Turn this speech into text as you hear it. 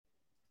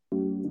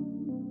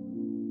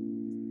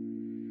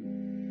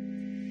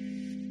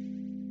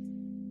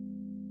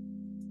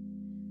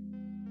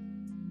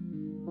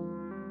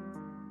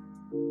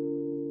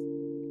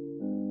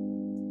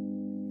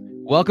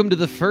Welcome to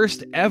the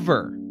first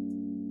ever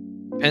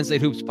Penn State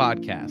Hoops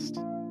Podcast.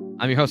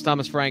 I'm your host,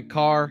 Thomas Frank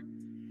Carr.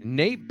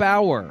 Nate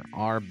Bauer,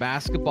 our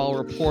basketball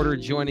reporter,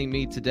 joining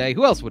me today.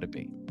 Who else would it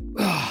be?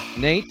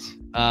 Nate,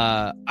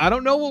 I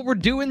don't know what we're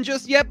doing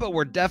just yet, but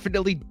we're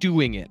definitely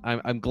doing it.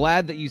 I'm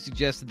glad that you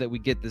suggested that we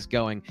get this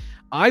going.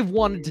 I've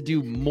wanted to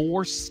do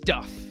more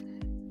stuff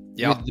with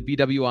the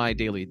BWI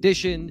Daily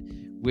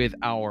Edition, with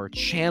our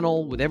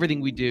channel, with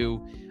everything we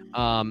do.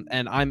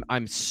 And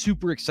I'm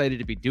super excited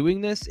to be doing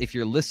this. If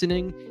you're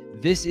listening,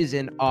 this is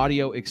an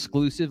audio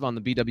exclusive on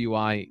the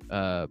BWI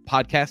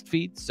podcast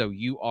feed. So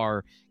you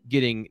are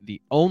getting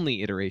the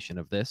only iteration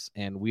of this.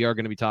 And we are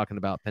going to be talking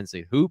about Penn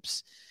State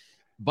hoops.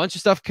 A bunch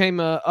of stuff came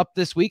up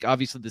this week.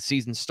 Obviously, the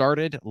season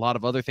started. A lot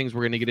of other things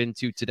we're going to get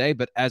into today.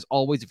 But as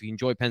always, if you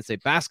enjoy Penn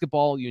State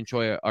basketball, you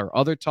enjoy our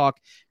other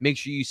talk, make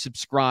sure you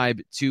subscribe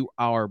to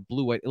our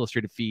Blue White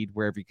Illustrated feed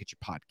wherever you get your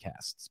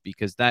podcasts,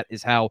 because that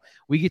is how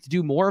we get to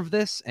do more of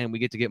this, and we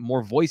get to get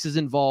more voices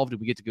involved, and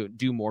we get to go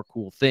do more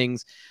cool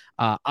things.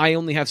 I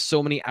only have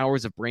so many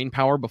hours of brain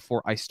power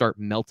before I start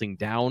melting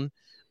down.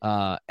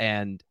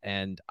 And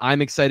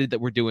I'm excited that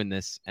we're doing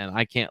this, and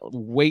I can't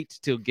wait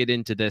to get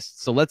into this.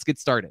 So let's get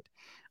started.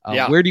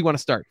 Where do you want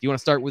to start? Do you want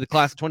to start with the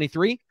class of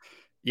 23?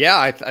 Yeah,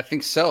 I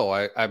think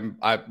so.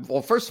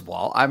 Well, first of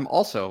all, I'm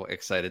also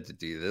excited to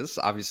do this.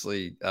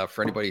 Obviously,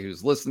 for anybody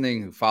who's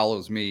listening, who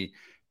follows me,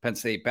 Penn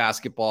State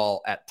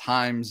basketball, at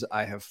times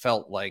I have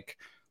felt like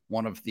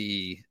one of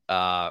the,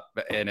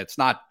 and it's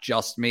not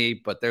just me,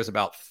 but there's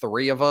about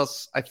three of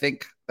us, I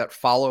think, that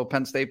follow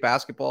Penn State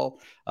basketball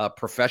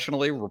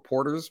professionally,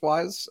 reporters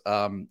wise.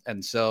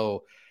 And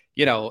so,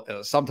 you know,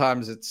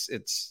 sometimes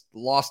it's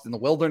lost in the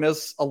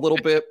wilderness a little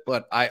bit,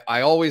 but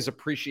I always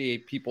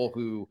appreciate people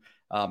who,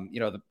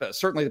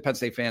 certainly the Penn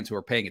State fans who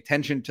are paying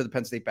attention to the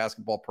Penn State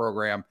basketball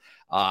program.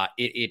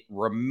 It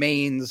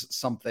remains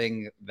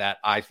something that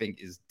I think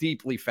is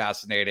deeply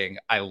fascinating.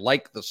 I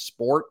like the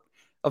sport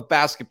of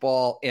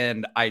basketball,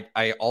 and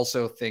I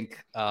also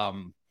think,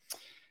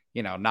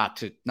 not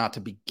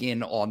to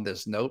begin on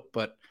this note,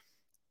 but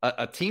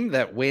a team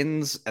that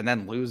wins and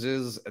then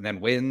loses and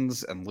then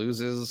wins and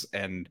loses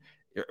and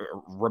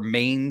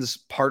remains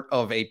part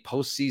of a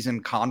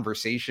postseason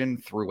conversation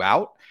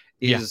throughout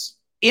is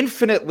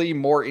infinitely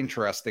more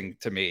interesting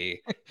to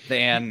me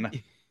than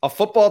a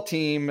football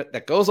team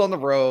that goes on the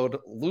road,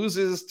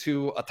 loses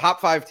to a top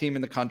 5 team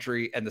in the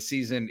country, and the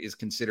season is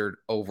considered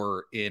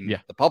over in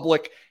the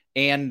public.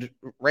 And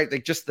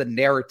like just the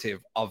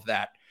narrative of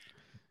that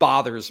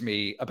bothers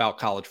me about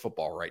college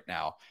football right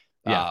now.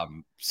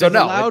 There's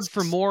allowed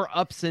for more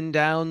ups and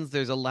downs.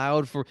 There's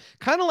allowed for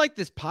kind of like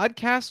this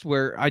podcast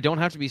where I don't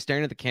have to be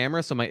staring at the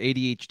camera, so my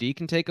ADHD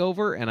can take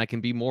over and I can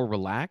be more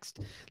relaxed.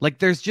 Like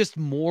there's just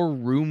more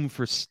room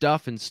for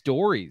stuff and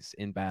stories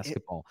in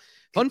basketball.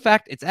 Fun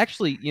fact, it's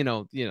actually,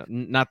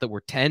 not that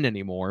we're 10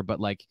 anymore, but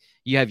like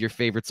you have your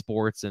favorite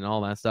sports and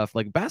all that stuff.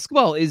 Like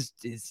basketball is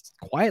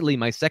quietly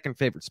my second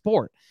favorite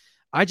sport.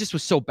 I just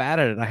was so bad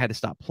at it, I had to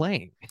stop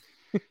playing.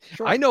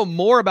 Sure. I know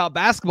more about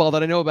basketball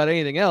than I know about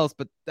anything else,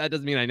 but that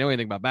doesn't mean I know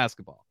anything about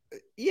basketball.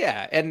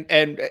 Yeah,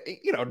 and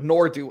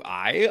nor do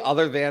I,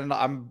 other than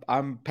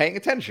I'm paying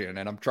attention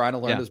and I'm trying to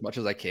learn as much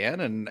as I can,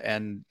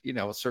 and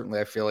certainly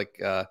I feel like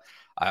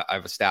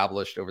I've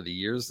established over the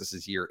years, this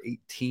is year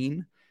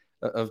 18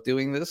 of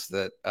doing this,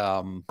 that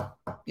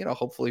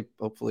hopefully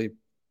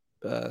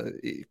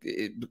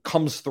it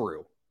comes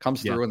through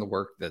in the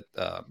work that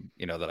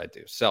that I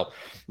do. So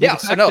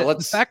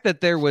the fact that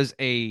there was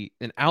an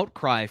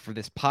outcry for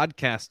this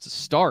podcast to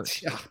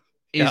start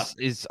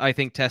is I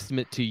think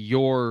testament to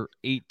your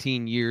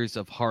 18 years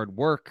of hard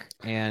work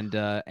and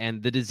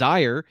the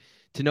desire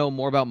to know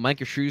more about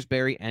Micah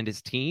Shrewsbury and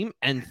his team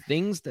and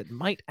things that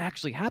might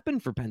actually happen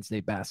for Penn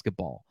State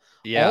basketball.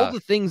 All the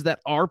things that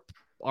are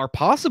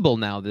possible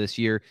now this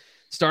year,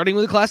 starting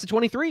with the class of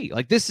 23.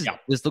 Like this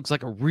looks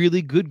like a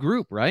really good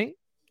group, right?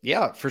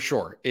 Yeah, for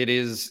sure. It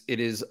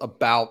is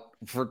about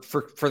for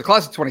the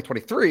class of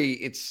 2023,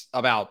 it's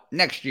about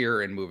next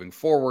year and moving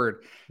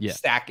forward,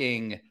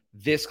 stacking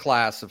this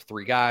class of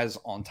 3 guys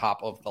on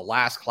top of the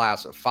last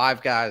class of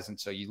 5 guys. And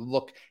so you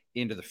look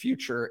into the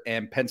future,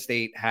 and Penn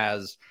State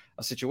has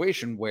a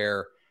situation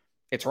where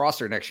its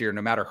roster next year,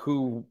 no matter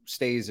who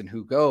stays and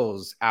who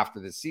goes after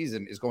this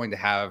season, is going to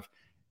have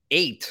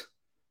 8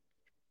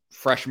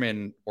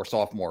 freshman or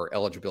sophomore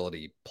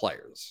eligibility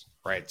players.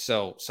 Right.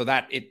 So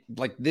that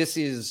this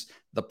is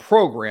the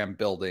program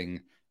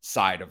building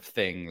side of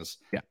things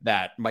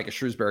that Micah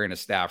Shrewsbury and his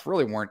staff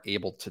really weren't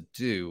able to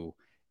do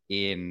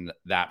in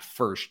that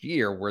first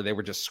year, where they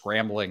were just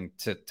scrambling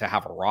to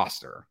have a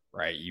roster.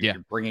 Right. You're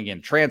bringing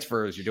in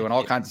transfers. You're doing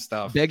all kinds of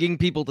stuff. Begging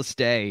people to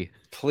stay.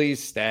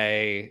 Please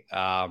stay.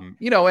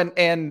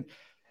 And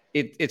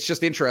it's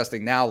just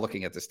interesting now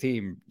looking at this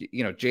team.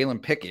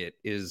 Jalen Pickett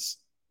is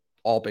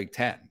all Big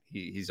Ten.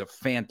 He's a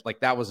fan.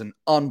 Like that was an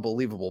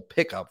unbelievable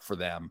pickup for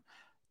them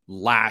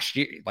last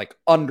year, like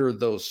under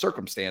those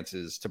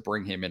circumstances, to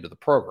bring him into the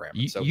program.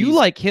 So you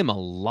like him a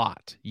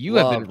lot. You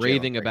have been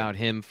raving about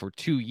him for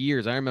 2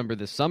 years. I remember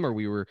this summer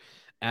we were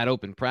at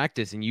open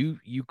practice, and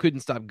you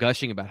couldn't stop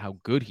gushing about how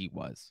good he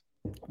was.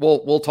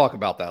 We'll talk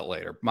about that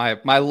later.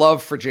 My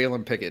love for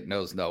Jalen Pickett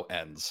knows no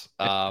ends.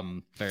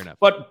 Fair enough.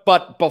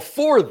 But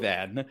before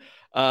then,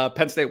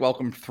 Penn State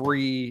welcomed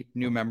 3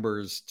 new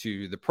members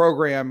to the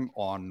program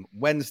on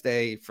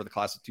Wednesday for the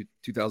class of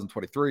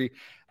 2023.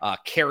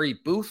 Carrie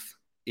Booth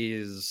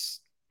is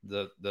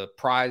the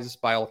prize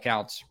by all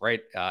accounts,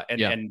 right?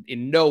 And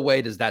in no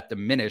way does that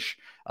diminish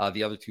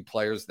the other 2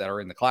 players that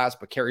are in the class,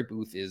 but Carrie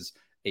Booth is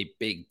a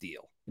big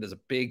deal. It is a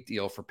big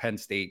deal for Penn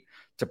State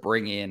to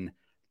bring in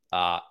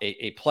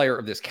a player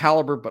of this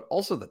caliber, but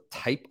also the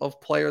type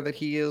of player that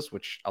he is,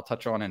 which I'll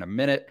touch on in a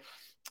minute.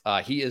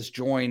 He is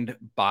joined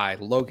by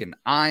Logan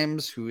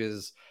Imes, who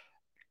is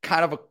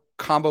kind of a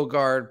combo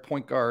guard,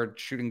 point guard,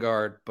 shooting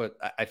guard, but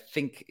I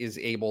think is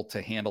able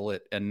to handle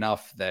it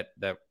enough that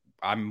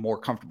I'm more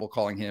comfortable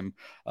calling him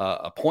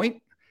a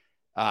point.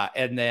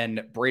 And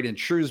then Braden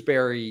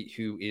Shrewsbury,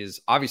 who is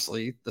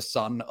obviously the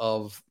son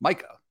of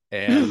Micah.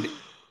 And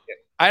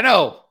I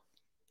know,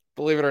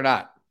 believe it or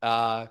not,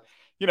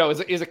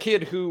 is a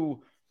kid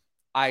who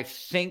I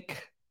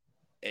think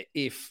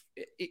it's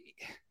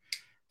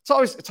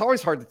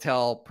always hard to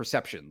tell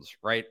perceptions,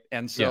 right?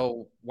 And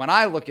so when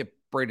I look at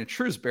Braden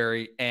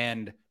Shrewsbury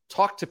and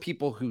talk to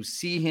people who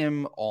see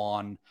him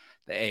on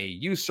the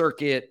AAU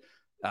circuit,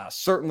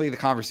 certainly the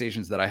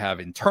conversations that I have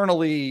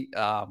internally,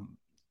 the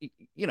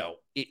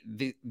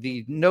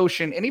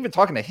notion, and even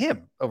talking to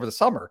him over the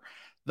summer,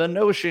 the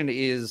notion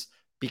is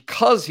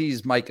because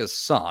he's Micah's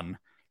son,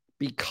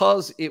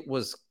 because it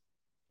was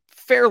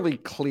fairly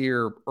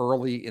clear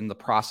early in the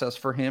process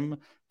for him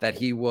that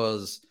he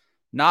was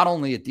not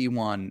only a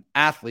D1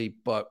 athlete,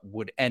 but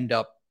would end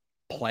up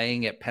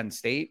playing at Penn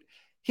State.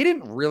 He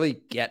didn't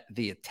really get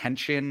the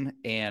attention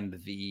and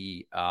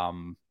the,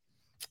 I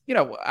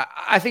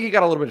think he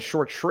got a little bit of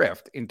short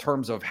shrift in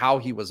terms of how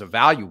he was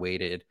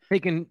evaluated.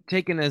 Taken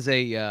as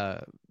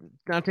a,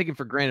 not taken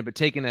for granted, but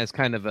taken as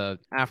kind of a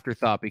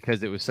afterthought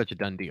because it was such a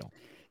done deal.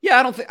 Yeah,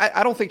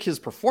 I don't think his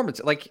performance,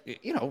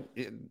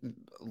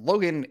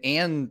 Logan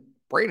and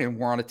Braden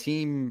were on a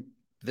team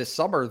this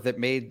summer that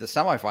made the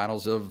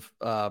semifinals of,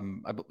 I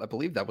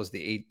believe that was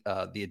the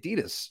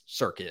Adidas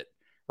circuit,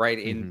 right,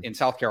 in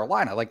South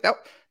Carolina. Like that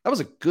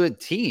was a good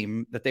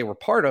team that they were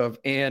part of,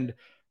 and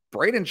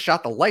Braden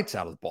shot the lights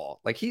out of the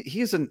ball. Like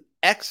he's an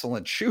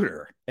excellent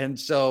shooter, and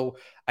so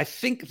I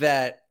think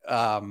that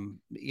I'm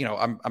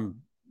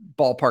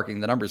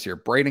ballparking the numbers here.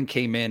 Braden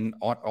came in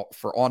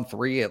on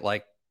 3 at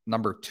like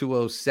number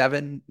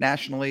 207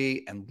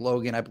 nationally, and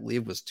Logan, I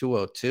believe, was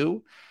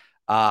 202.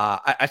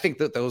 I think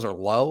that those are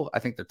low. I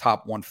think they're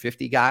top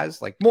 150 guys,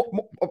 like more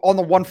on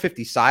the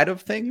 150 side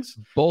of things.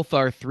 Both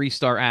are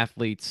 3-star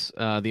athletes.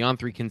 The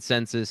On3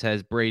 consensus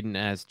has Braden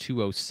as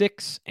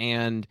 206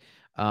 and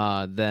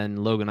then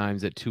Logan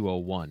Imes at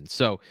 201.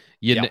 So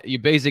you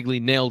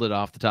basically nailed it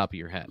off the top of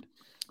your head.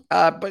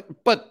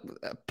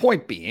 But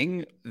point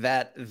being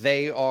that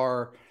they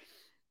are,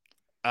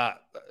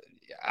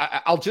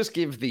 I'll just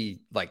give the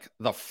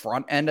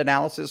front end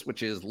analysis,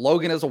 which is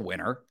Logan is a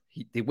winner.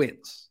 He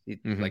wins.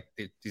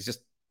 He's just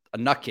a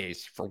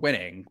nutcase for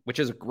winning, which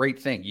is a great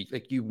thing.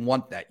 You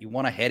want that. You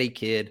want a heady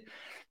kid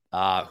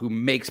who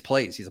makes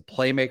plays. He's a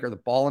playmaker. The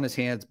ball in his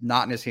hands,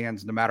 not in his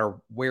hands, no matter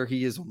where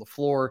he is on the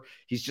floor.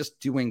 He's just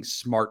doing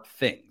smart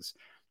things.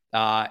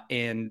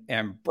 And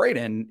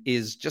Braden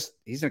is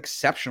he's an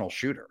exceptional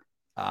shooter.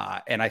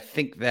 And I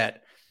think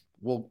that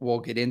we'll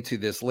get into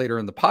this later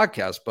in the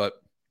podcast, but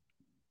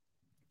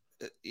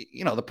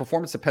the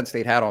performance that Penn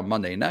State had on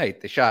Monday night,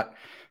 they shot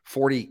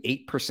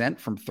 48%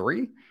 from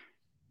 3.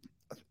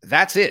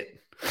 That's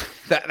it.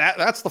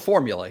 That's the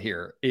formula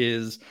here,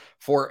 is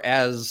for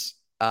as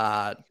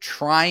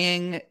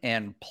trying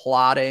and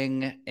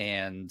plodding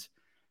and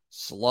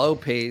slow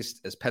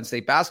paced as Penn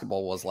State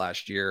basketball was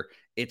last year.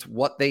 It's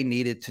what they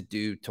needed to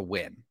do to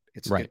win.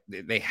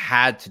 They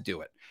had to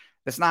do it.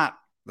 It's not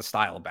the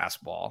style of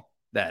basketball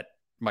that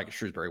Micah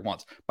Shrewsbury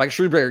wants. Micah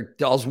Shrewsbury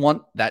does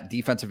want that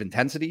defensive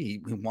intensity.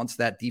 He wants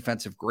that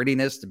defensive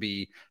grittiness to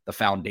be the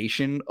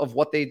foundation of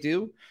what they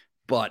do,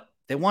 but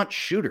they want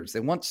shooters. They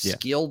want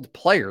skilled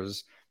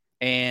players.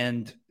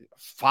 And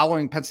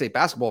following Penn State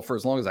basketball for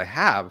as long as I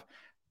have,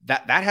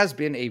 that has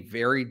been a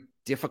very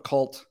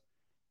difficult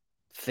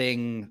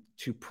thing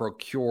to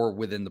procure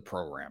within the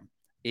program.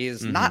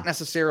 Is not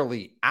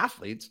necessarily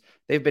athletes.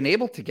 They've been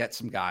able to get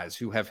some guys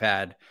who have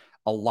had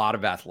a lot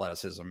of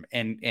athleticism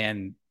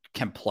and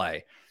can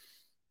play,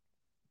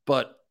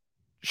 but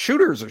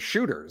shooters are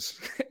shooters,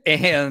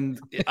 and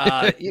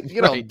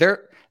right.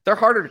 they're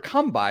harder to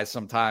come by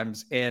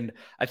sometimes. And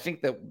I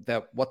think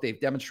that what they've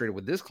demonstrated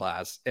with this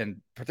class, and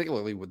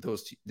particularly with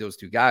those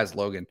two guys,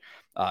 Logan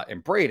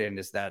and Braden,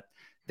 is that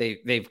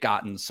they've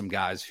gotten some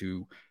guys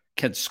who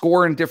can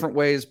score in different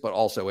ways, but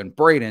also in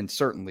Braden,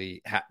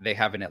 certainly they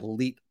have an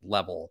elite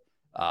level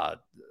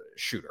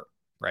shooter,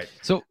 right?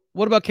 So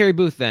what about Carrie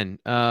Booth then?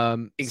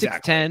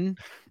 Exactly. 6'10".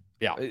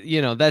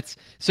 Yeah. That's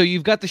so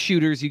you've got the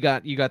shooters, you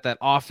got that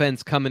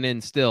offense coming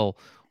in still.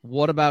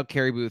 What about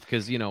Carrie Booth?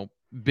 Because,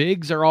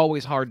 bigs are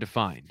always hard to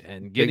find,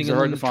 and getting Bigs are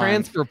hard in to the find.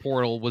 transfer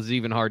portal was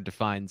even hard to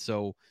find.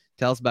 So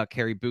tell us about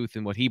Kerry Booth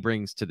and what he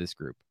brings to this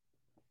group.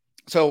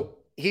 So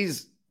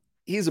he's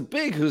a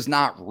big who's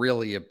not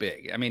really a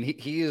big. I mean,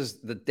 he is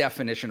the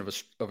definition of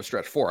a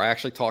stretch four. I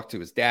actually talked to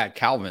his dad,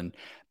 Calvin,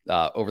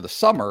 over the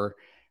summer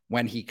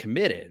when he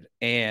committed,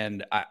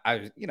 and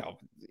I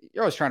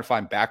you're always trying to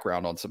find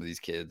background on some of these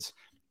kids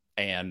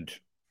and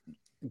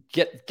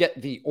get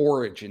the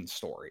origin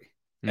story.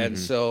 And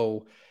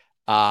so,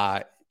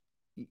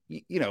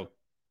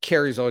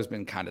 Kerry's always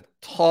been kind of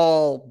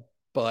tall,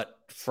 but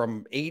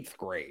from 8th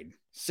grade,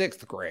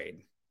 6th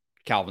grade,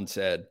 Calvin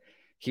said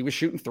he was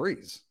shooting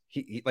threes.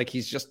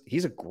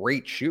 He's a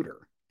great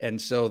shooter. And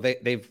so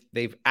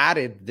they've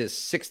added this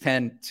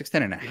 6'10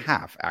 and a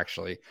half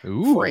actually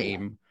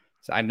frame.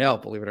 So I know,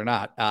 believe it or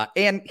not.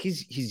 And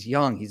he's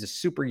young. He's a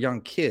super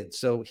young kid.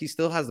 So he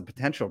still has the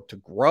potential to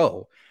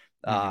grow.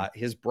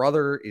 His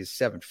brother is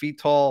 7 feet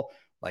tall.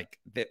 Like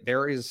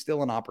there is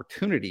still an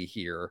opportunity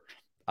here.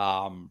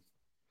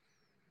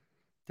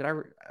 Did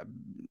I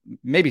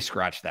maybe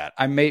scratch that?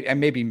 I may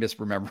be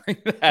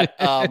misremembering that.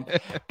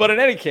 But in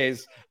any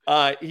case,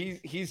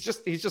 he's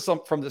just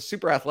from the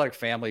super athletic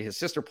family. His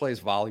sister plays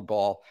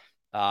volleyball.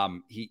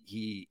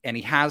 He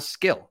has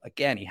skill.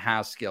 Again, he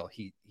has skill.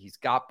 He's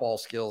got ball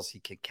skills. He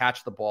can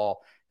catch the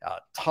ball.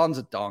 Tons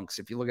of dunks.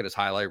 If you look at his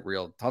highlight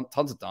reel,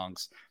 tons of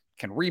dunks.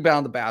 Can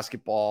rebound the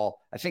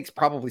basketball. I think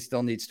probably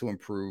still needs to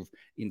improve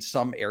in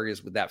some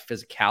areas with that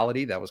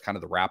physicality. That was kind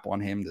of the rap on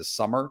him this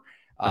summer.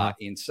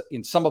 In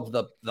some of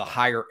the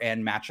higher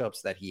end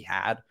matchups that he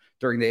had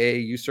during the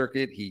AAU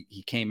circuit,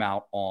 he came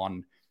out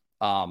on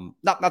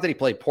not that he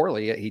played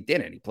poorly. He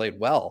didn't. He played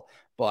well,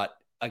 but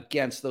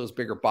against those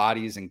bigger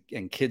bodies and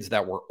kids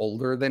that were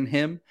older than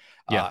him,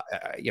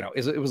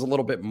 it was a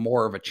little bit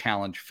more of a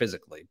challenge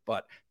physically.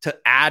 But to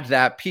add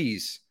that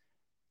piece,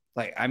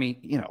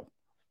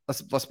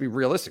 let's be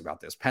realistic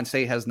about this. Penn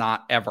State has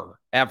not ever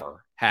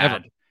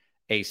had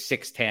a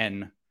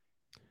 6'10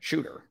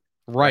 shooter.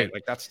 Right.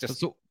 Like that's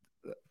just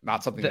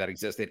not something that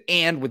existed,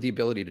 and with the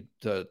ability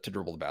to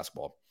dribble the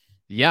basketball.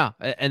 Yeah.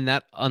 And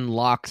that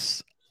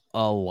unlocks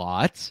a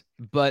lot.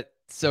 But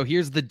so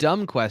here's the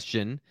dumb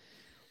question.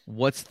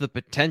 What's the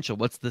potential?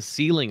 What's the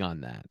ceiling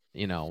on that?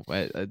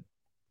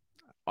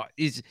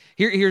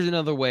 Here's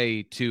another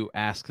way to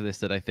ask this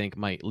that I think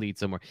might lead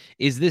somewhere.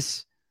 Is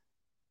this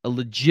a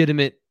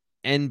legitimate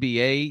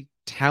NBA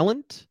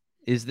talent?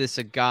 Is this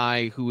a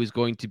guy who is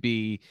going to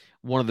be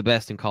one of the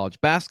best in college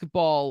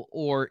basketball,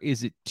 or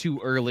is it too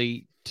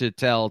early to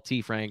tell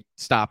T. Frank,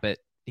 stop it,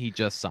 he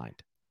just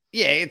signed?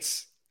 Yeah,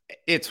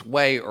 it's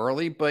way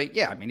early, but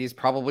yeah, I mean, he's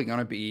probably going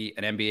to be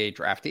an NBA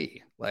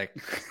draftee. Like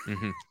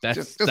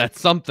that's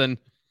something.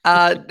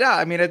 No,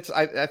 I mean,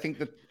 I think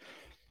that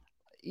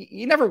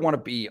you never want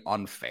to be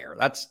unfair.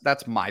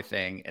 That's my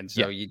thing. And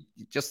so you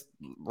just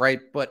right.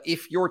 But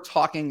if you're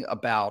talking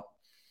about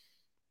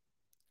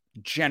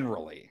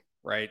generally,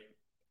 right,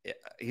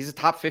 he's a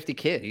top 50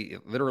 kid. He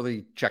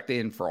literally checked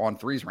in for on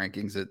threes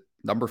rankings at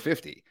number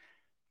 50.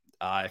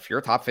 If you're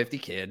a top 50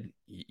 kid,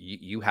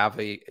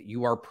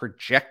 you are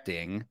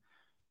projecting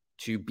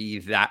to be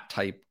that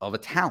type of a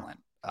talent.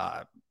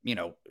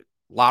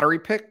 Lottery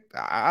pick,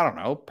 I don't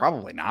know,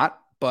 probably not.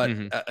 But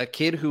a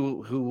kid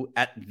who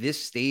at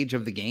this stage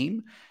of the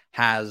game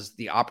has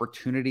the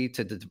opportunity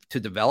to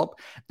develop.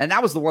 And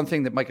that was the one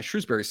thing that Micah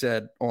Shrewsbury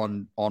said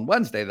on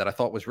Wednesday that I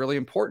thought was really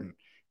important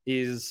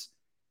is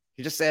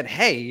he just said,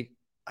 hey,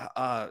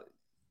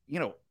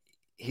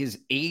 his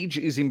age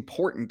is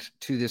important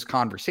to this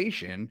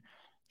conversation.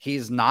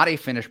 He's not a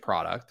finished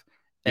product.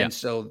 And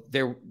so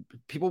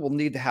people will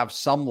need to have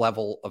some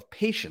level of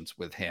patience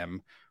with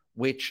him,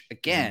 which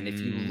again, if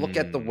you look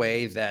at the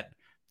way that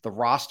the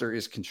roster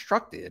is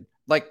constructed,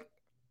 like,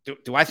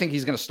 do I think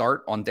he's going to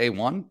start on day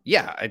one?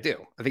 Yeah, I do.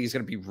 I think he's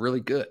going to be really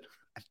good.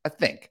 I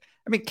think.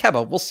 I mean,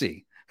 Keba, we'll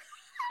see.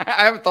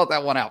 I haven't thought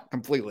that one out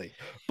completely,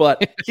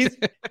 but he's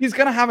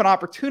going to have an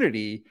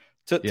opportunity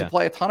to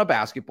play a ton of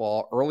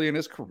basketball early in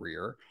his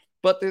career.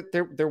 But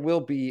there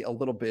will be a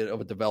little bit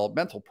of a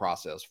developmental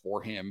process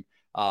for him,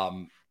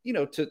 to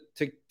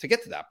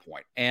get to that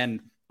point.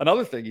 And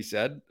another thing he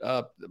said,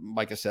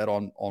 Micah said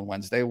on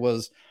Wednesday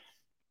was,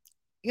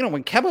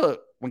 when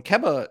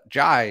Keba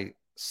Jai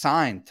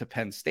signed to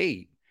Penn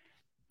State,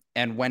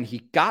 and when he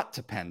got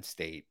to Penn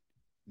State,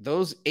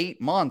 those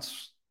 8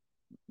 months,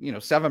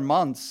 7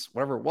 months,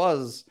 whatever it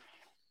was,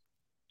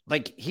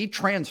 like he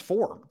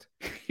transformed.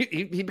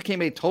 He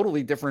became a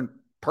totally different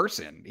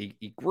person.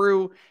 He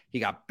grew, he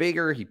got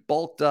bigger, he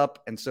bulked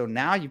up. And so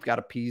now you've got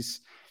a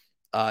piece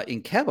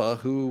in Keba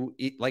who,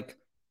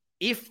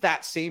 if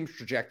that same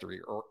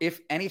trajectory or if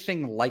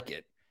anything like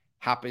it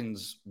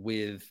happens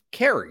with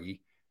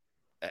Kerry,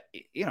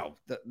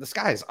 the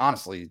sky is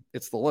honestly,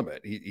 it's the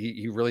limit.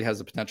 He really has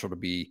the potential to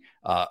be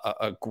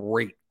a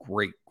great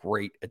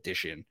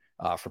addition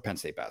for Penn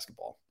State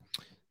basketball.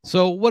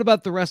 So what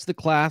about the rest of the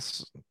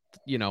class?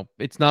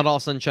 It's not all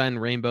sunshine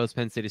and rainbows.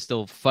 Penn State is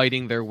still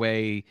fighting their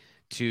way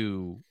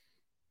to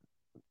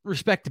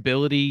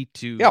respectability,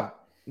 to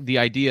the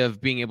idea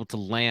of being able to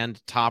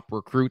land top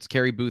recruits.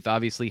 Kerry Booth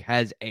obviously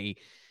has a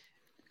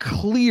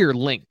clear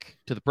link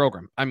to the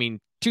program. I mean,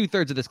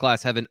 2/3 of this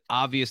class have an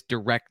obvious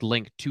direct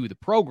link to the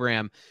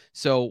program.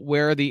 So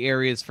where are the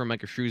areas for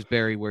Micah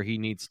Shrewsbury where he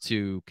needs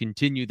to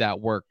continue that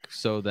work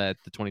so that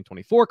the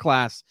 2024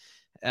 class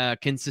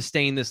can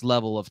sustain this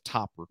level of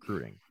top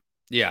recruiting?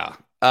 Yeah.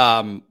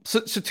 So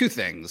two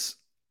things.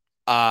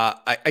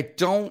 I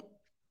don't,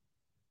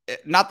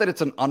 not that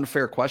it's an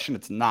unfair question.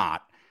 It's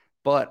not,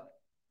 but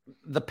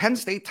the Penn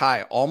State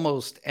tie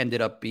almost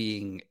ended up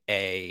being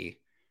a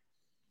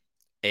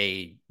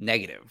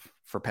negative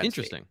for Penn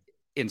State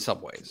in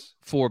some ways.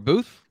 For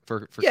Booth?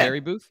 For Kerry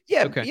Booth?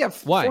 Yeah. Okay. Yeah.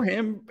 Why? For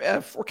him,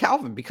 for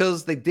Calvin,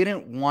 because they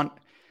didn't want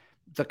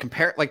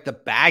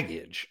the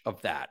baggage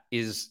of that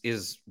is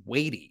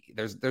weighty.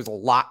 There's a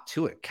lot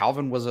to it.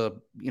 Calvin was a,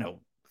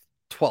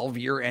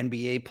 12-year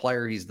NBA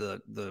player. He's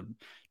the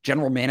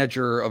general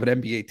manager of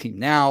an NBA team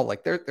now.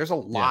 Like there's a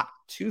lot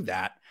to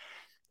that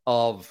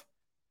of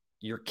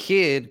your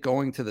kid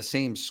going to the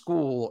same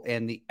school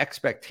and the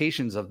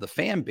expectations of the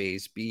fan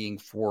base being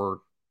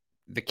for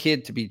the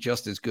kid to be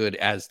just as good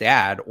as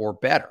dad or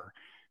better.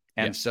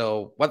 And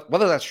so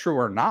whether that's true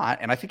or not,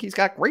 and I think he's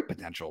got great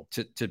potential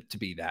to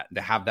be that, and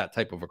to have that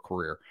type of a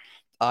career.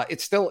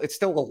 It's still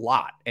a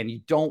lot, and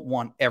you don't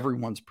want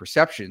everyone's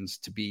perceptions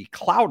to be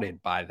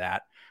clouded by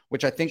that,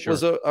 which I think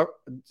was a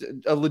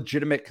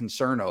legitimate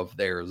concern of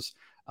theirs,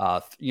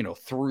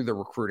 through the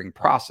recruiting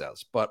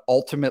process. But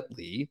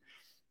ultimately,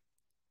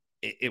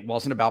 it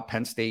wasn't about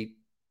Penn State,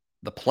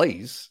 the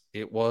place.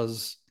 It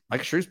was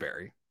Mike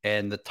Shrewsbury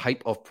and the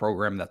type of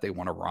program that they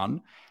want to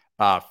run.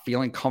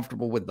 Feeling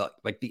comfortable with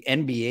the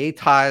NBA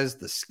ties,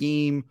 the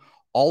scheme,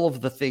 all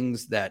of the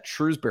things that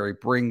Shrewsbury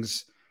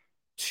brings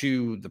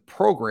to the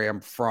program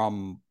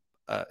from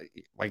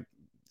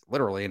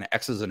literally an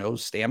X's and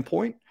O's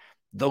standpoint.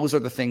 Those are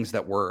the things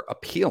that were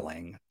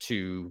appealing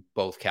to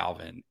both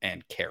Calvin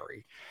and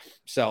Kerry.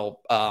 So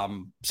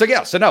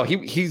no,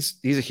 he's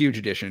a huge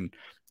addition.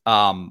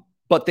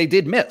 But they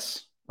did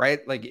miss, right?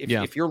 Like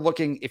if you're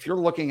looking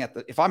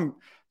at if I'm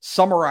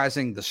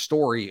summarizing the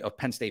story of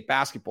Penn State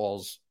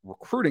basketball's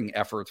recruiting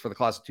efforts for the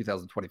class of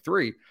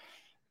 2023,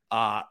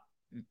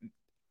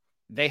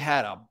 they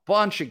had a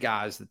bunch of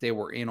guys that they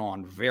were in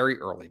on very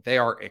early. They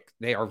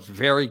are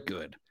very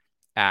good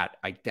at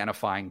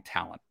identifying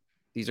talent.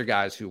 These are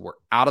guys who were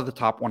out of the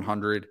top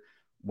 100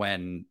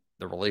 when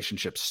the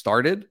relationship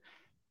started,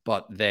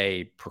 but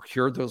they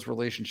procured those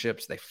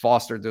relationships. They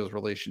fostered those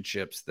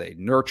relationships. They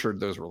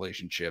nurtured those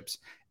relationships.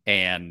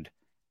 And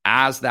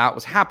as that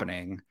was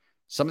happening,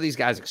 some of these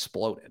guys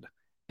exploded,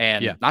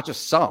 and not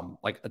just some,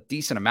 like a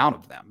decent amount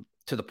of them,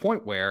 to the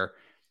point where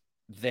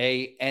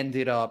they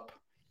ended up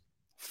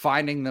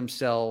finding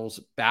themselves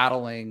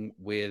battling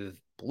with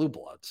blue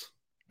bloods,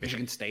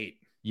 Michigan State.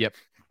 Yep.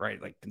 Right.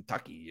 Like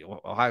Kentucky,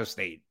 Ohio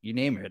State, you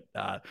name it.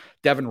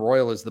 Devin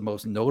Royal is the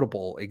most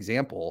notable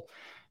example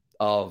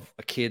of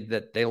a kid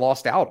that they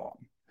lost out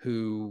on,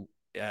 who,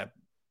 I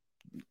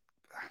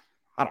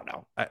don't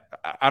know.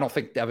 I don't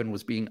think Devin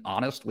was being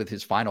honest with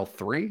his final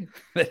three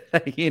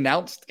that he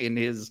announced in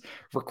his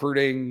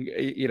recruiting,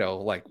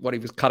 what he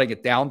was cutting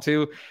it down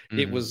to.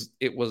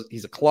 Mm-hmm.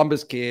 He's a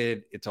Columbus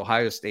kid. It's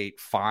Ohio State,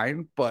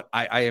 fine. But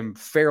I am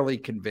fairly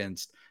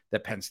convinced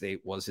that Penn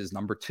State was his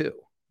number two.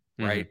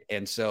 Mm-hmm. Right.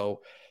 And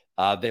so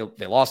they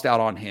lost out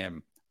on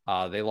him.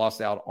 They lost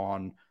out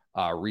on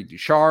Reed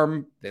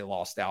Ducharme. They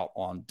lost out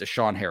on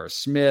Deshaun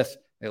Harris-Smith.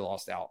 They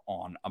lost out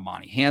on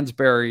Amani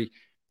Hansberry.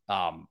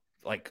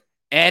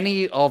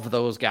 Any of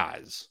those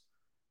guys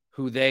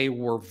who they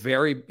were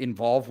very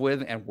involved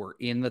with and were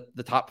in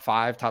the top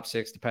 5, top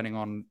 6, depending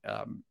on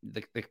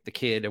the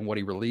kid and what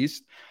he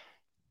released,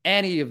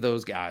 any of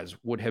those guys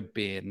would have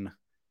been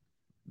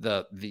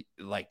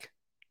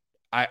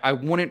I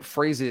wouldn't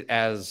phrase it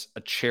as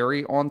a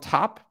cherry on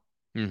top,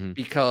 mm-hmm.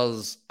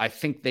 because I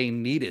think they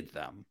needed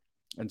them.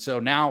 And so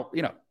now,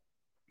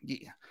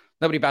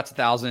 nobody bats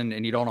 1,000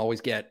 and you don't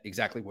always get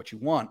exactly what you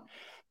want.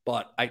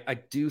 But I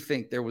do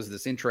think there was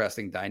this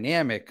interesting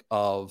dynamic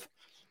of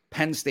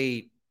Penn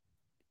State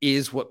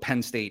is what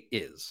Penn State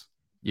is.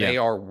 Yeah. They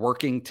are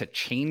working to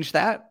change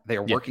that. They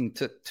are working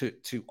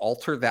to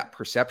alter that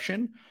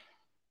perception.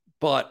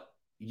 But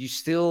you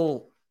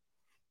still,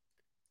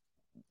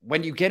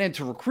 when you get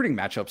into recruiting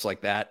matchups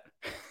like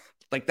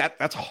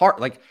that's hard.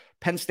 Like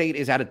Penn State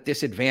is at a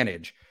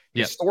disadvantage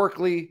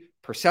historically,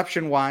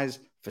 perception-wise,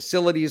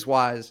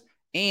 facilities-wise,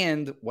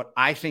 and what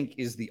I think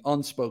is the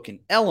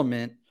unspoken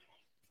element.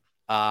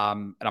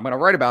 And I'm going to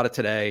write about it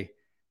today.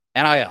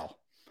 NIL.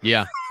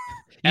 Yeah.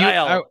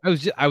 NIL.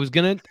 I was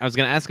gonna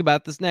ask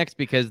about this next,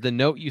 because the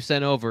note you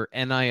sent over,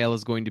 NIL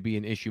is going to be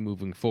an issue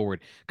moving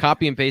forward.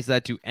 Copy and paste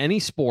that to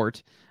any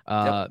sport.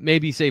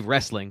 Maybe save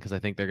wrestling, because I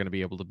think they're going to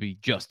be able to be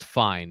just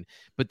fine.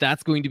 But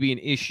that's going to be an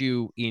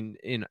issue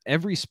in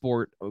every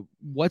sport.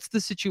 What's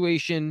the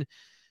situation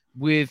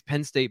with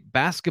Penn State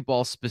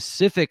basketball,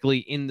 specifically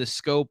in the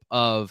scope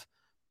of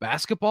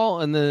basketball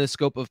and the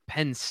scope of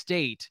Penn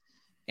State,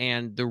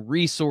 and the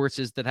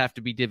resources that have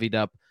to be divvied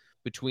up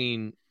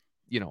between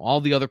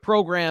all the other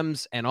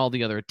programs and all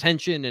the other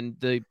attention and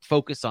the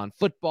focus on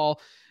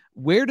football.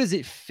 Where does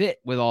it fit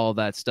with all of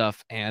that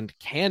stuff? And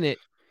can it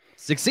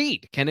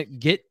succeed? Can it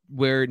get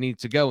where it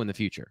needs to go in the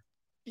future?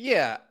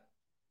 Yeah.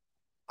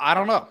 I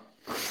don't know.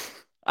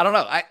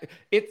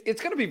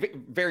 It's going to be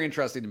very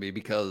interesting to me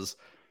because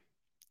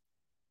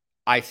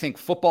I think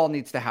football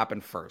needs to happen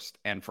first.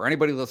 And for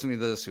anybody listening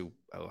to this who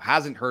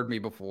hasn't heard me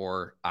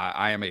before,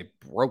 I am a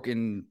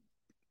broken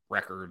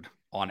record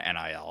on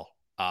NIL.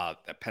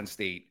 That Penn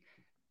State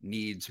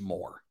needs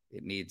more.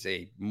 It needs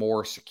a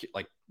more secure,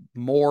 like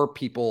more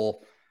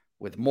people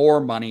with more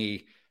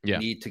money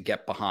need to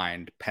get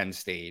behind Penn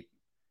State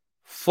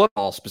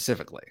football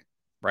specifically,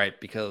 right?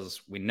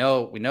 Because we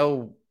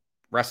know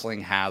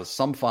wrestling has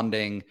some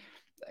funding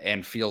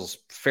and feels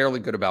fairly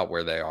good about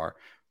where they are.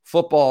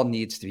 Football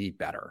needs to be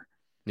better.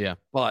 Yeah.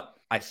 But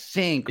I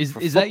think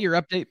is that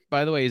your update,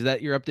 by the way? Is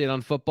that your update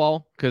on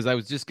football? Because I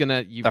was just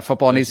gonna that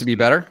football needs to be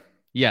better.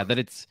 Yeah, that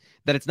it's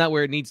not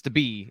where it needs to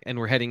be, and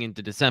we're heading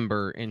into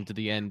December, into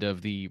the end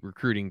of the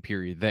recruiting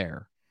period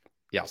there.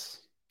 Yes,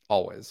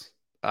 always.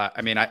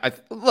 I mean, I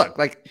look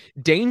like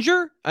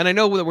danger, and I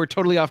know that we're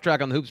totally off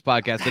track on the Hoops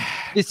podcast, but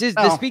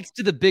this speaks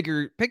to the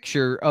bigger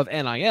picture of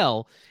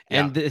NIL,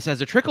 and this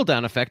has a trickle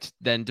down effect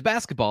then to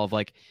basketball. Of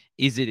like,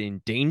 is it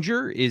in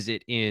danger? Is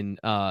it in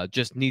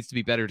just needs to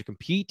be better to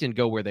compete and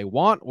go where they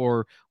want,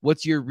 or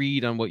what's your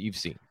read on what you've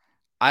seen?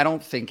 I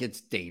don't think it's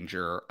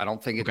danger. I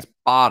don't think it's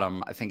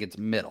bottom. I think it's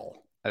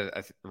middle.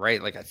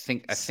 Right? Like I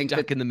think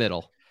stuck in the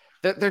middle.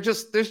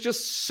 There's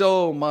just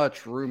so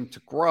much room to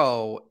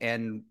grow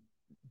and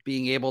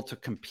being able to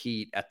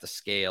compete at the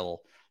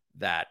scale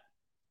that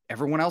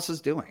everyone else is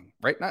doing,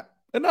 right? Not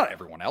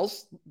everyone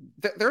else.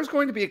 There's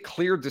going to be a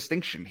clear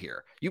distinction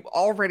here. You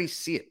already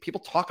see it. People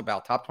talk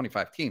about top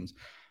 25 teams.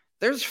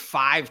 There's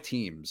 5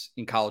 teams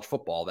in college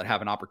football that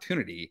have an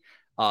opportunity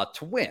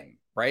to win,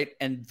 right?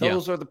 And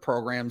those are the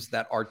programs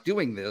that are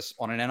doing this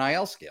on an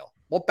NIL scale.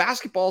 Well,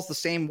 basketball is the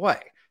same way.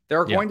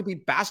 There are going to be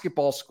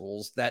basketball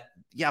schools that,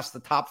 yes, the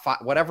top 5,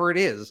 whatever it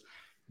is,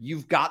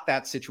 you've got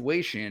that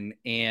situation,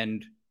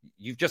 and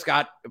you've just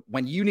got,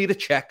 when you need a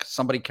check,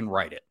 somebody can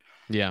write it.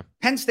 Yeah.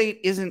 Penn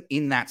State isn't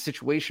in that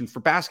situation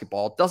for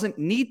basketball. Doesn't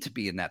need to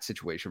be in that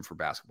situation for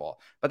basketball,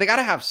 but they got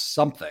to have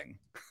something.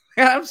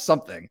 They gotta have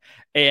something.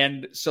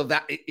 And so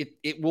that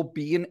it will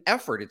be an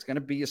effort. It's going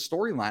to be a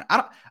storyline.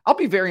 I'll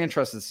be very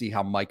interested to see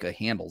how Micah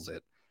handles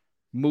it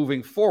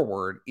moving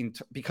forward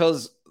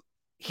because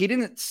he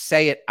didn't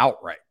say it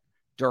outright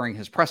during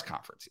his press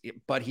conference,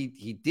 but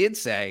he did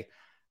say,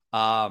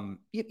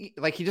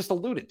 like he just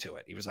alluded to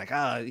it. He was like,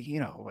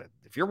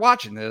 if you're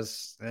watching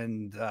this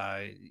and,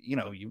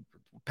 you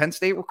Penn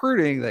State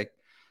recruiting, like,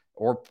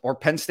 or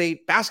Penn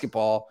State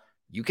basketball,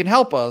 you can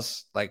help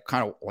us, like,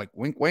 kind of like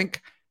wink,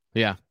 wink.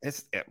 Yeah.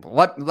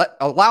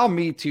 Allow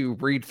me to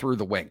read through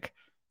the wink.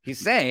 He's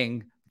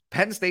saying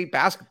Penn State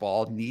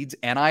basketball needs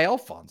NIL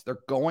funds. They're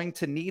going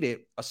to need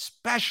it,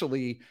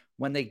 especially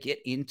when they get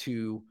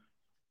into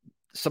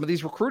some of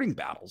these recruiting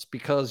battles,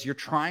 because you're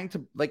trying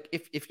to, like,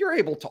 if you're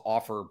able to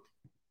offer,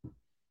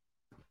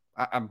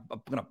 I'm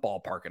going to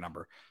ballpark a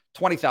number,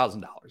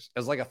 $20,000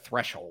 as like a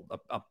threshold,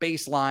 a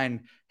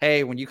baseline.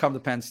 Hey, when you come to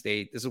Penn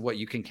State, this is what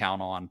you can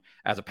count on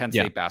as a Penn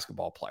State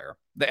basketball player.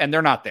 And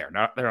they're not there.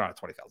 They're not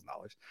at $20,000.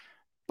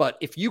 But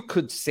if you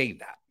could say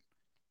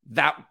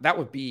that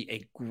would be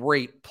a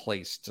great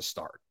place to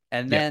start.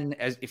 And then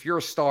if you're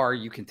a star,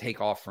 you can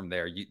take off from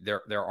there.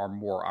 There are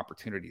more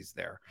opportunities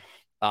there.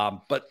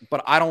 But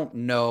I don't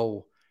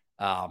know.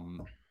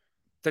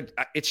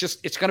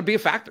 It's going to be a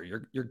factor.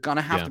 You're going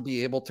to have to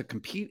be able to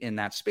compete in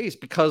that space,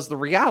 because the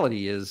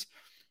reality is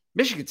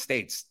Michigan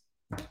State's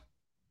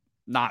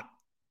not.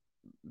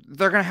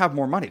 They're going to have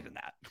more money than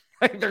that.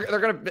 They're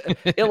going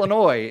to.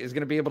 Illinois is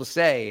going to be able to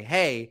say,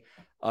 "Hey,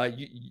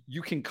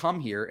 you can come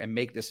here and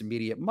make this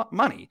immediate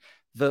money."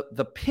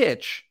 The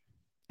pitch,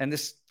 and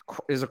this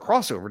is a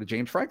crossover to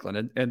James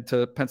Franklin and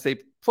to Penn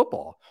State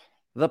football.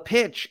 The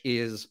pitch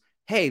is,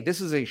 hey,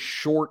 this is a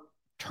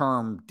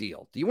short-term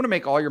deal. Do you want to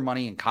make all your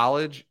money in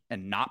college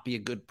and not be a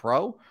good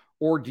pro?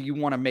 Or do you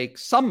want to make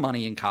some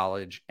money in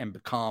college and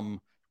become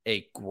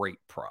a great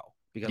pro?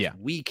 Because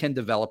we can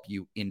develop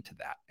you into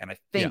that. And I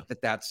think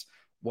that's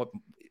what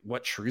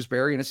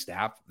Shrewsbury and his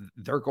staff,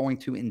 they're going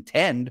to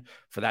intend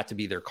for that to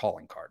be their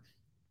calling card.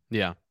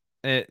 Yeah.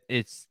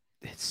 It's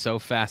so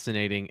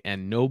fascinating,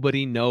 and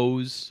nobody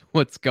knows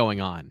what's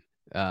going on.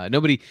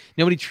 Nobody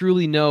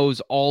truly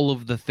knows all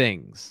of the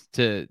things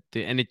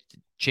and it's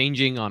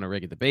changing on a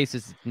regular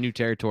basis. It's new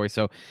territory.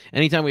 So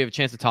anytime we have a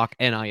chance to talk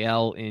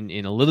NIL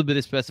in a little bit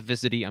of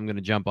specificity, I'm going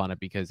to jump on it,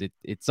 because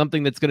it's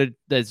something that's going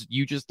to, as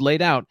you just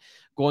laid out,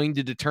 going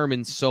to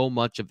determine so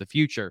much of the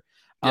future.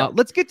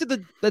 Let's get to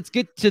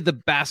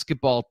the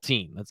basketball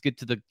team. Let's get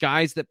to the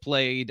guys that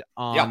played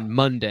on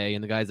Monday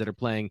and the guys that are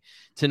playing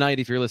tonight,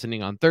 if you're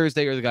listening on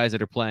Thursday, or the guys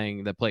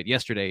that played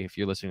yesterday, if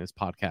you're listening to this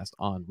podcast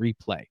on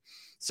replay.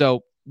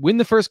 So win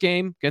the first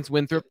game against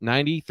Winthrop,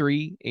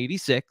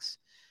 93-86.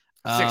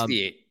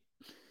 68.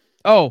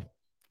 Oh,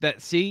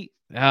 that, see?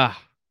 Yeah.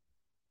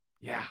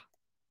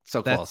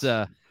 So close.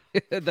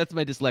 That's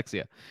my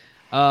dyslexia.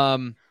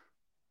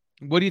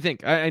 What do you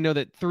think? I know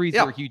that threes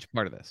Yeah. are a huge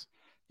part of this.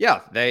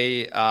 Yeah,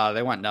 they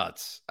went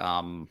nuts.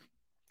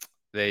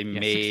 They 68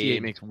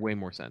 made makes way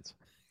more sense.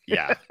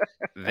 Yeah.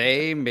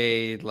 They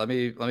made, let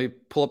me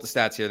pull up the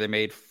stats here. They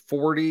made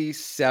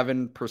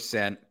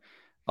 47%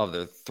 of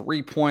their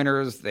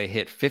 3-pointers. They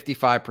hit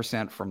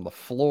 55% from the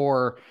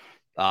floor.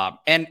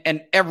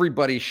 And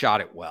everybody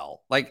shot it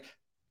well. Like,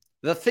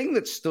 the thing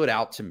that stood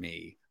out to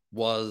me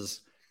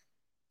was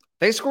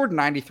they scored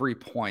 93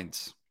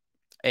 points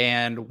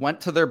and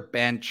went to their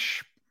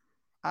bench,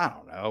 I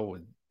don't know,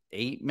 with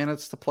 8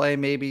 minutes to play,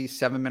 maybe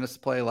 7 minutes to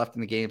play left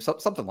in the game,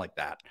 something like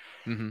that.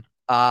 Mm-hmm.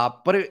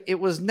 But it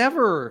was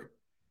never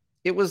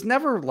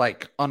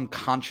like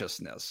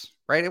unconsciousness,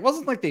 right? It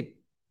wasn't like they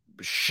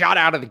shot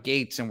out of the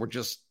gates and were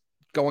just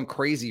going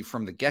crazy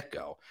from the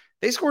get-go.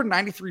 They scored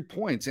 93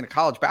 points in a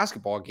college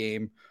basketball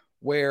game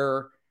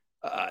where,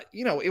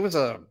 it was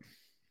a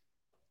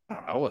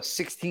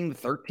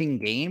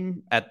 16-13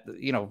 game at,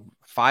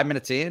 5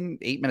 minutes in,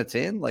 8 minutes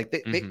in. Like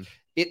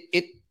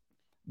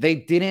they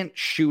didn't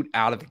shoot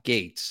out of the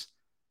gates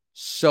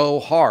so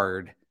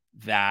hard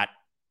that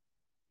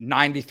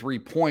 93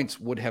 points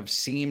would have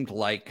seemed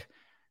like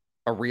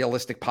a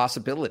realistic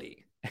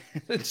possibility.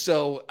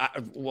 So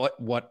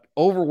what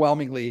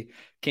overwhelmingly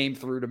came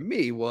through to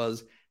me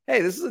was,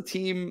 hey, this is a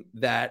team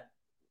that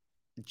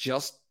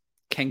just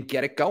can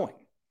get it going,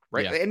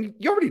 right? Yeah. And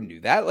you already knew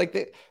that.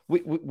 Like,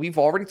 we've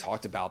already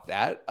talked about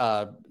that.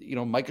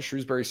 Micah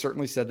Shrewsbury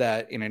certainly said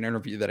that in an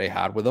interview that I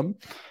had with him,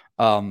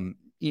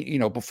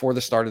 before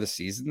the start of the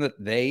season,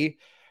 that they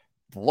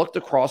looked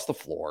across the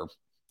floor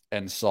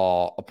and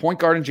saw a point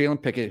guard in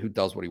Jalen Pickett who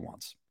does what he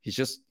wants. He's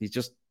just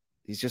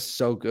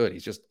so good.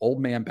 He's just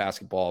old man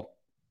basketball,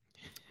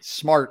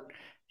 smart.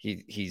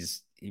 He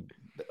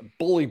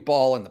bully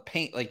ball in the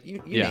paint, like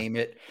you name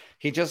it.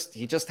 He just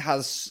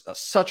has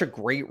such a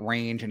great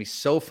range, and he's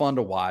so fun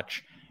to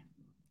watch.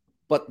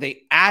 But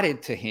they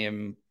added to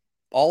him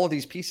all of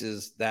these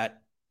pieces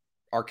that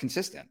are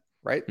consistent,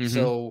 right? Mm-hmm.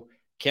 So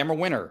Cameron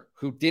Winter,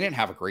 who didn't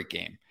have a great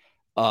game,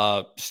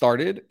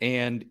 started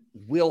and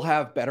will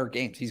have better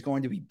games. He's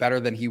going to be better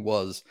than he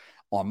was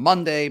on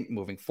Monday.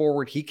 Moving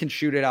forward, he can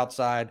shoot it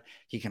outside.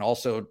 He can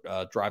also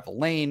drive the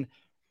lane.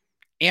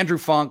 Andrew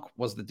Funk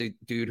was the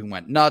dude who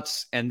went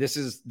nuts. And this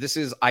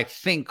is, I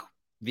think,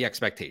 the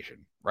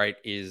expectation, right?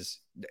 Is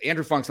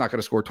Andrew Funk's not going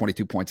to score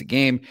 22 points a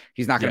game.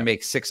 He's not going to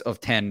make 6 of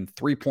 10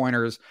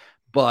 3-pointers,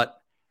 but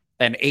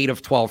an 8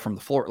 of 12 from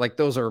the floor. Like,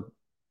 those are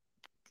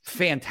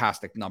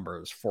fantastic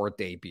numbers for a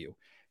debut.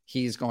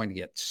 He's going to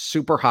get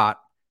super hot.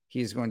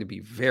 He's going to be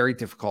very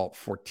difficult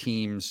for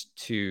teams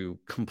to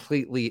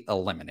completely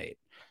eliminate.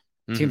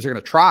 Mm-hmm. Teams are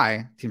going to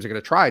try. Teams are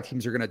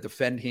going to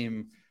defend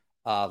him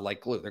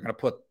like glue. They're going to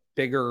put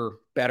bigger,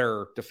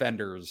 better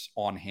defenders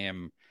on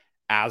him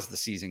as the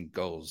season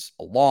goes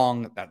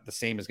along. That the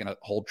same is going to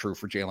hold true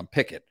for Jalen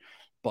Pickett.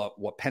 But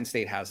what Penn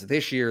State has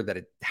this year that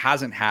it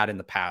hasn't had in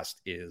the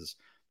past is,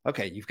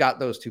 okay, you've got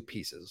those two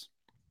pieces.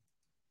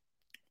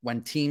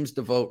 When teams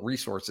devote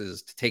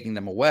resources to taking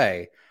them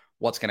away,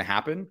 what's going to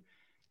happen?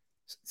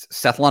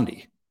 Seth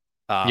Lundy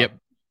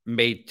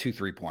made 2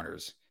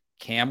 3-pointers.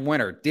 Cam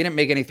Winter didn't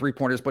make any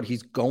 3-pointers, but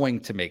he's going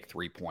to make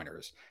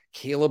 3-pointers.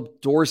 Caleb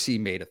Dorsey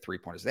made a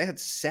 3-pointers. They had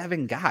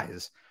 7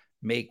 guys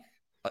make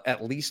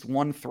at least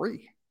 1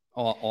 3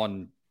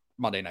 on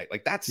Monday night.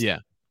 Like, that's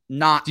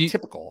not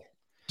typical.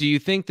 Do you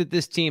think that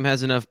this team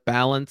has enough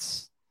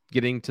balance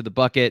getting to the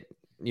bucket,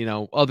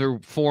 other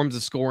forms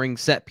of scoring,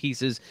 set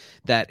pieces,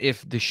 that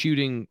if the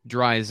shooting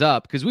dries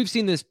up, because we've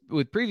seen this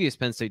with previous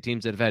Penn State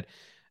teams that have had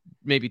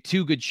maybe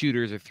 2 good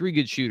shooters or 3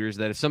 good shooters,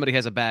 that if somebody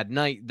has a bad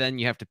night, then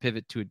you have to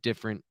pivot to a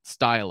different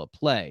style of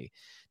play.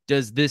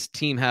 Does this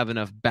team have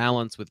enough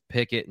balance with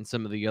Pickett and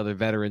some of the other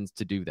veterans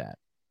to do that?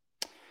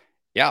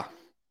 Yeah,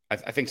 I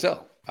think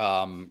so.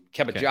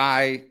 Keba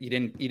Jai, you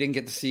didn't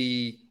get to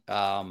see,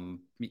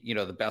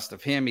 the best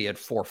of him. He had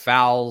 4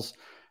 fouls.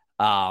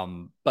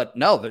 But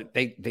no,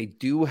 they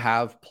do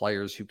have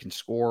players who can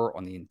score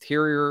on the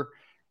interior,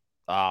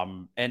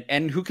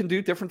 and who can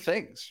do different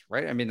things,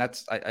 right? I mean,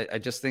 I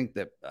just think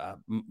that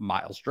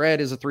Miles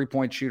Dredd is a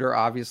 3-point shooter,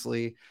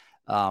 obviously.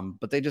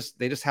 But they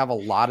just have a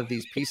lot of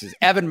these pieces.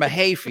 Evan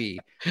Mahaffey.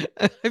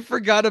 I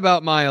forgot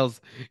about Miles.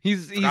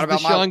 He's the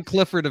Sean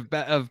Clifford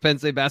of Penn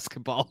State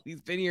basketball. He's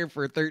been here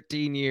for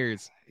 13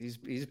 years. He's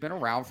been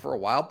around for a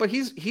while, but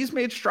he's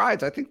made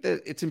strides. I think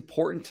that it's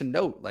important to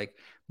note, like,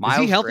 Miles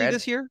Is he healthy Dredd,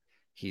 this year?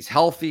 He's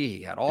healthy.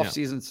 He had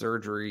off-season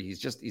surgery.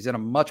 He's in a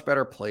much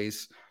better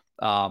place.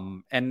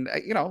 I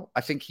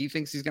think he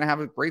thinks he's going to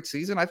have a great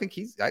season. I think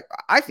he's going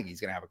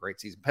to have a great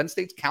season. Penn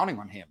State's counting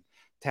on him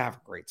to have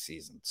a great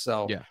season.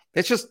 So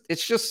it's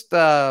just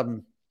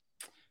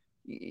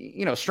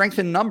strength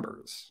in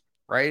numbers,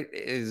 right?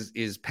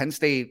 Is Penn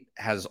State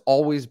has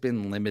always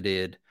been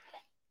limited.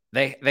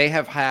 They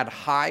have had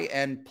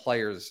high-end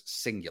players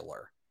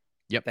singular.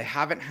 Yep. They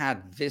haven't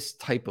had this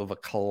type of a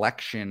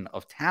collection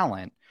of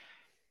talent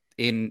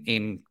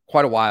in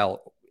quite a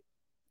while.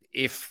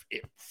 If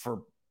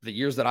for the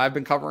years that I've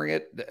been covering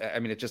it, I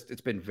mean,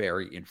 it's been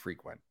very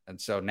infrequent. And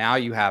so now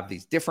you have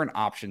these different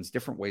options,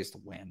 different ways to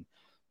win,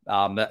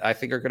 that I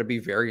think are going to be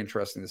very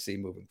interesting to see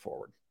moving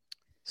forward.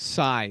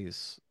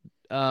 Size,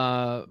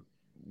 on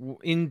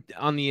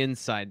the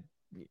inside,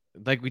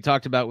 like we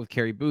talked about with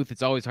Kerry Booth,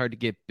 it's always hard to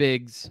get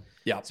bigs,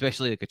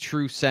 especially like a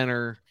true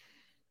center.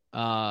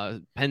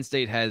 Penn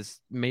State has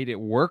made it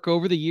work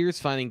over the years,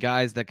 finding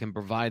guys that can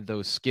provide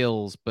those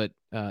skills. But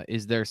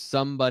is there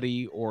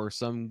somebody or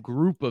some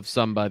group of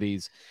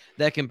somebodies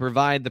that can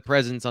provide the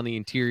presence on the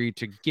interior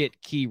to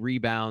get key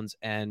rebounds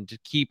and to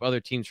keep other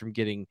teams from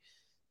getting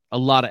a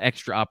lot of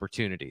extra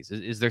opportunities?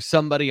 Is there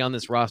somebody on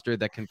this roster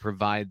that can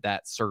provide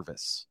that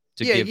service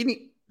to give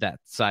that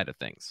side of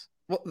things?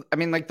 Well, I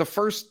mean, like the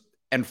first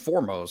and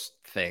foremost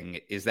thing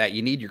is that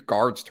you need your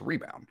guards to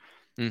rebound.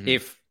 Mm-hmm.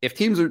 If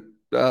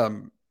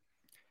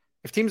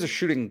teams are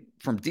shooting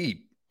from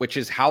deep, which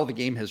is how the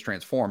game has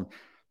transformed,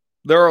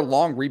 there are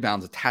long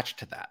rebounds attached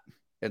to that.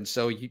 And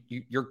so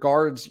your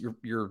guards,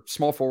 your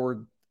small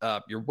forward,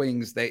 your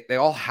wings, they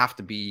all have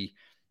to be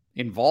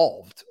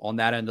involved on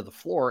that end of the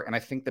floor. And I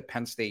think that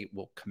Penn State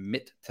will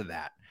commit to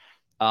that.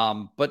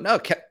 But no,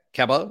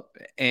 Keba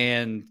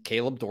and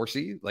Caleb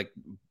Dorsey, like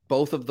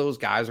both of those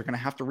guys are going to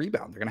have to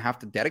rebound. They're going to have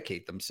to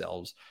dedicate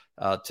themselves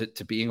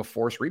to being a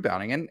force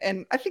rebounding.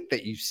 And I think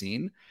that you've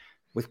seen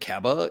with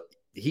Keba,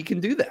 he can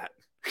do that.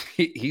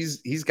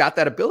 He's got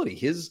that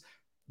ability.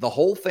 The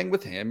whole thing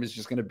with him is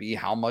just going to be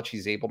how much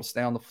he's able to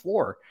stay on the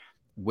floor,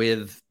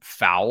 with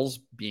fouls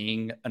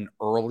being an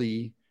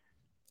early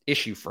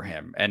issue for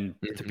him. And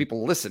to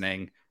people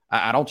listening,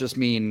 I don't just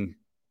mean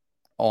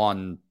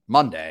on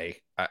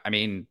Monday. I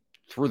mean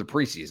through the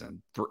preseason,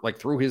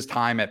 through his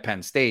time at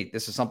Penn State.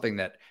 This is something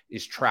that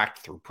is tracked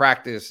through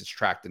practice. It's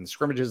tracked in the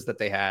scrimmages that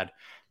they had.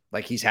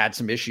 Like, he's had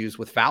some issues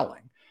with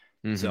fouling.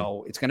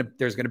 So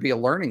there's going to be a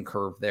learning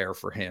curve there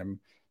for him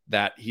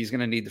that he's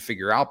going to need to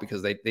figure out,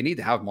 because they need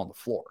to have him on the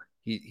floor.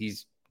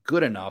 He's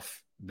good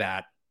enough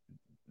that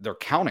they're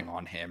counting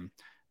on him.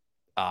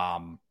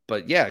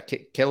 But yeah,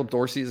 Caleb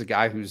Dorsey is a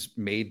guy who's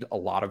made a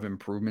lot of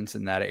improvements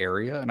in that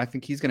area, and I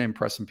think he's going to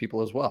impress some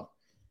people as well.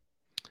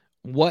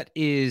 What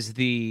is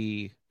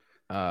the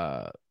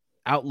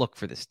outlook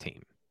for this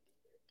team?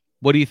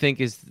 What do you think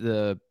is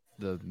the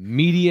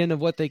median of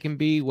what they can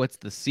be? What's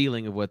the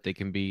ceiling of what they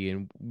can be?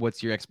 And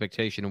what's your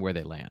expectation of where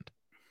they land?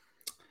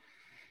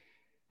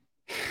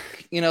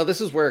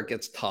 This is where it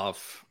gets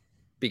tough,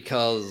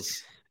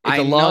 because it's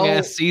a long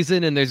ass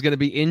season and there's going to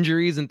be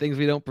injuries and things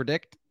we don't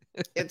predict.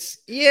 And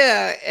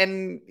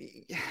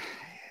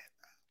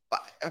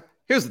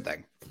here's the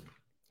thing.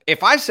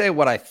 If I say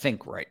what I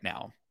think right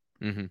now,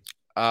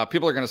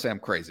 people are going to say I'm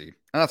crazy,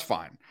 and that's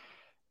fine.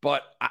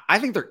 But I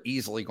think they're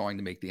easily going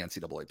to make the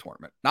NCAA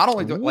tournament. Not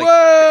only do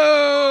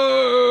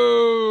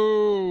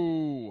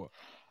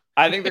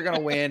I think they're going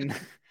to win.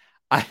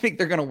 I think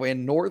they're going to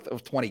win north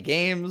of 20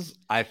 games.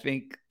 I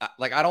think,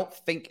 I don't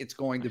think it's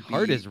going to be.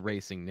 Heart is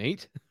racing,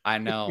 Nate. I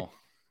know.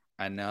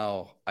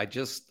 Not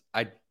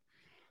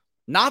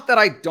that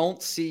I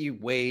don't see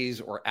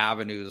ways or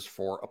avenues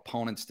for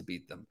opponents to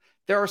beat them.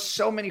 There are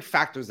so many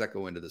factors that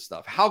go into this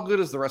stuff. How good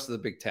is the rest of the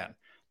Big Ten?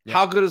 Yep.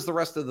 How good is the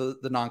rest of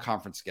the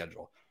non-conference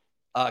schedule?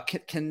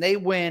 Can they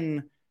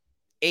win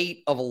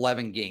 8 of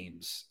 11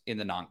 games in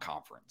the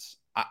non-conference?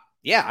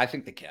 Yeah, I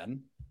think they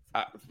can.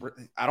 I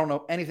don't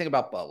know anything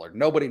about Butler.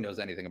 Nobody knows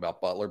anything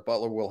about Butler.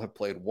 Butler will have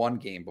played 1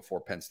 game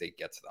before Penn State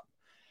gets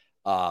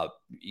them.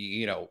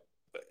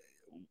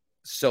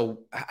 So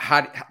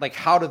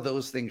how do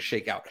those things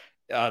shake out?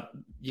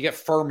 You get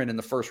Furman in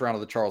the first round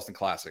of the Charleston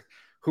Classic.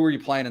 Who are you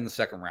playing in the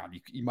second round?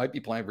 You might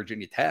be playing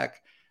Virginia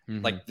Tech.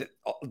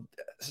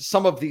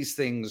 Some of these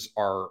things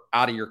are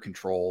out of your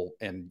control,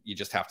 and you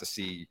just have to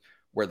see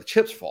where the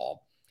chips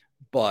fall.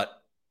 But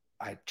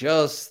I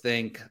just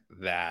think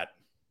that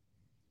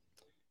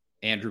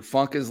Andrew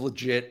Funk is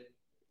legit.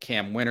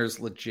 Cam Winter's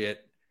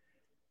legit.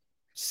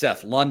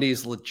 Seth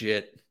Lundy's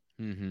legit.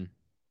 Jalen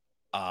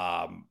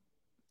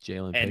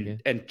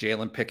Pickett. And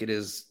Jalen Pickett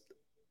is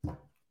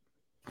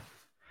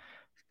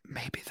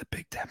maybe the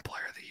Big Ten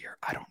Player of the Year.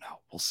 I don't know.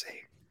 We'll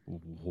see.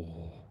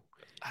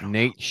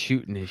 Nate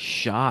shooting his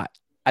shot.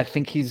 I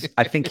think he's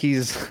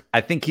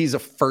a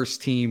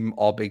first team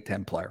All Big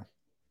Ten player.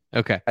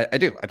 Okay. I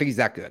do. I think he's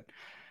that good.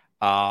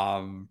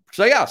 So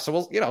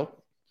we'll,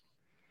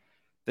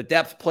 the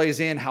depth plays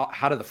in.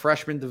 How do the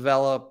freshmen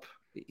develop?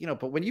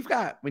 But when you've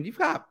got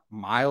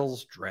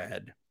Miles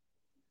Dredd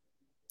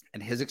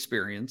and his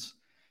experience,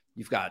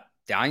 you've got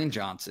Dalian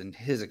Johnson,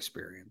 his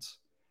experience,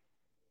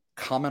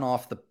 coming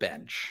off the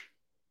bench.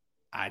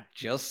 I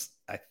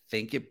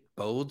think it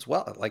bodes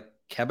well. Like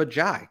Keba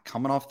Jai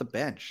coming off the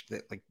bench.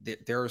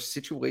 There are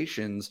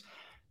situations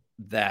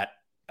that,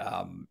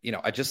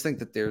 I just think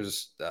that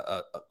there's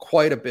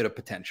quite a bit of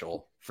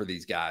potential for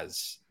these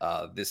guys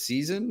this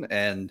season.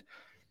 And,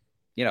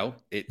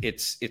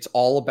 it's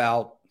all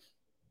about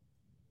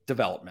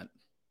development.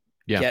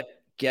 Yeah.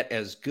 Get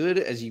as good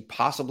as you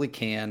possibly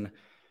can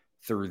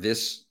through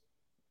this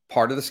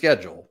part of the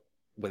schedule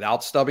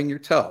without stubbing your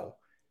toe.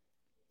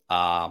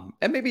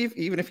 And maybe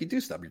even if you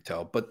do stub your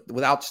toe, but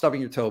without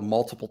stubbing your toe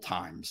multiple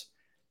times,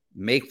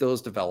 make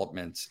those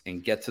developments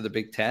and get to the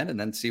Big Ten and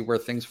then see where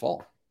things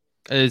fall.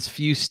 As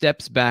few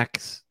steps back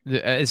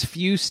as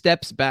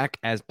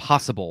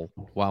possible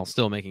while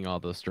still making all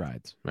those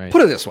strides, right?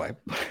 Put it this way,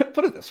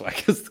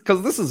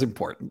 because this is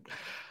important.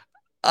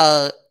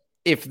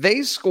 If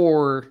they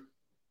score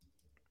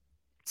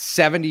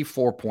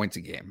 74 points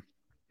a game,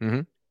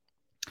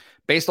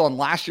 based on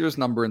last year's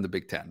number in the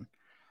Big Ten,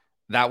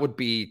 that would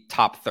be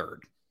top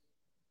third.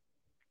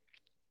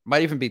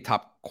 Might even be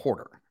top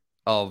quarter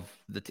of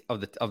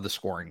the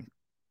scoring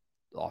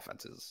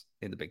offenses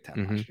in the Big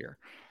Ten last year.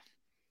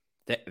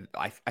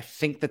 I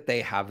think that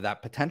they have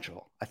that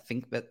potential. I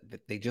think that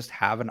they just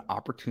have an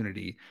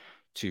opportunity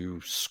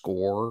to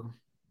score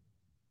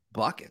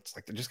buckets.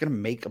 Like, they're just going to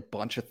make a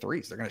bunch of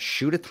threes. They're going to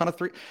shoot a ton of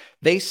threes.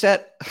 They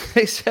set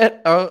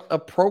a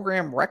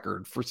program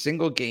record for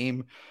single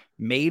game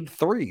made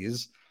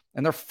threes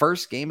in their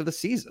first game of the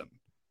season.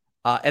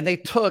 And they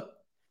took,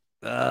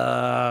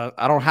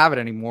 I don't have it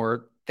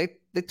anymore.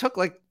 They took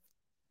like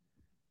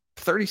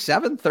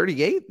 37,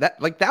 38.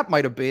 That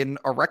might have been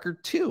a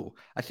record too.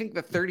 I think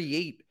that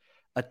 38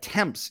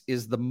 attempts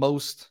is the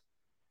most.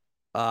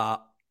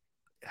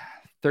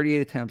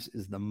 38 attempts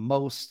is the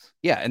most.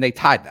 Yeah, and they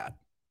tied that.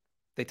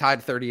 They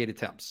tied 38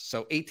 attempts.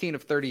 So 18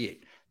 of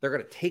 38. They're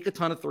going to take a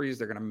ton of threes.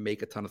 They're going to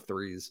make a ton of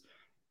threes.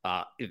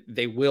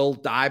 They will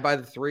die by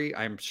the three.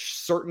 I'm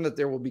certain that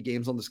there will be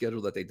games on the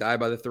schedule that they die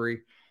by the three,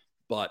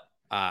 but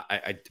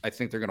I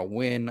think they're going to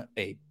win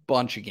a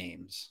bunch of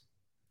games,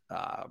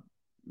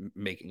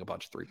 making a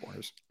bunch of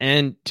 3-pointers.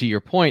 And to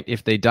your point,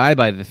 if they die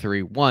by the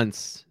three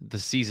once, the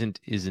season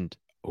isn't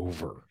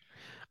over.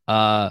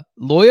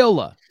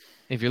 Loyola,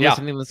 if you're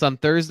listening to this on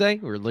Thursday,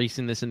 we're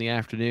releasing this in the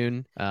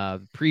afternoon,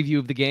 preview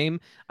of the game.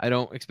 I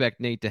don't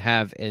expect Nate to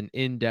have an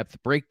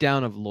in-depth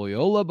breakdown of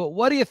Loyola, but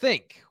what do you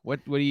think?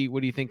 What do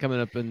you think coming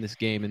up in this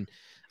game? And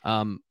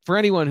for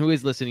anyone who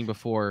is listening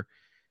before,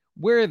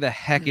 where the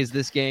heck is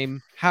this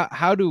game?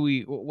 How do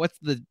we? What's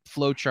the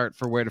flow chart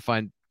for where to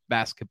find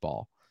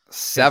basketball?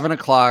 7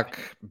 o'clock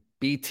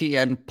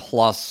BTN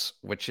Plus,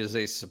 which is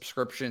a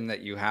subscription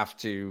that you have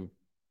to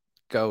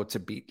go to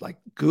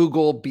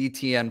Google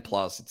BTN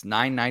Plus. It's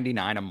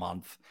 $9.99 a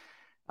month.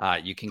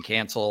 You can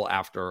cancel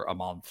after a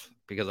month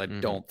because I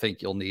don't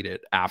think you'll need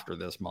it after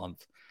this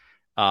month.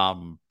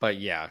 But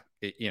yeah,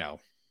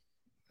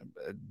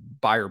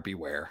 buyer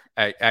beware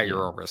at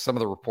your own risk. Some of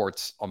the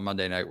reports on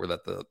Monday night were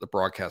that the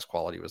broadcast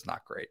quality was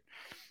not great.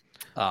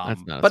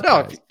 That's not but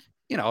no,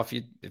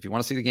 if you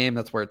want to see the game,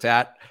 that's where it's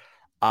at.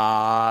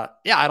 I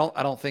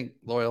don't think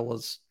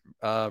Loyola's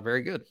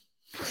very good.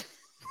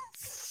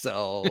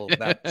 So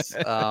that's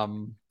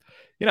it'll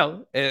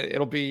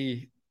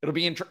be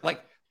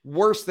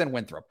worse than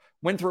Winthrop.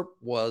 Winthrop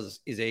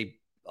is a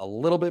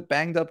little bit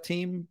banged up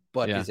team,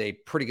 but is a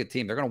pretty good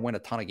team. They're going to win a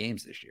ton of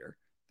games this year.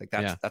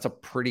 That's a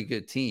pretty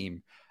good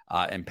team.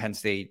 And Penn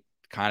State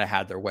kind of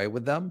had their way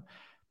with them.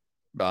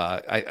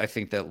 I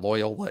think that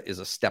Loyola is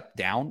a step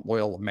down.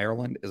 Loyola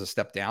Maryland is a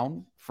step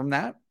down from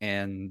that.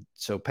 And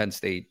so Penn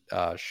State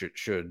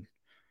should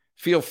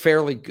feel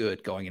fairly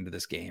good going into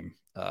this game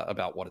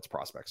about what its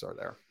prospects are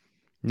there.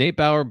 Nate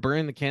Bauer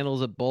burning the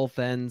candles at both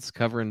ends,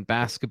 covering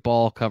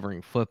basketball,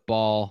 covering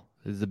football.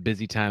 This is a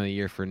busy time of the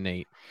year for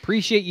Nate.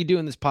 Appreciate you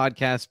doing this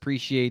podcast.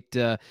 Appreciate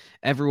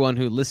everyone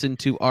who listened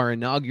to our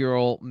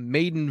inaugural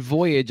maiden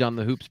voyage on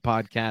the Hoops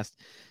podcast.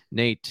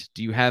 Nate,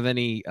 do you have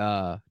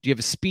a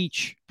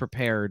speech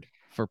prepared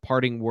for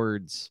parting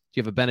words? Do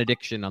you have a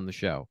benediction on the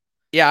show?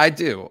 Yeah, I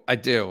do.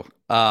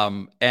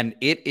 And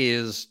it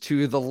is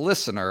to the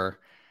listener.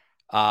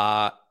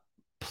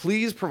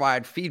 Please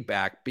provide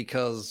feedback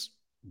because,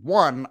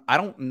 one, I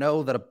don't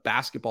know that a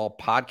basketball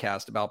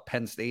podcast about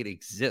Penn State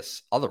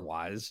exists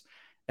otherwise.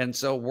 And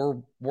so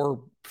we're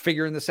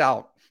figuring this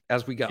out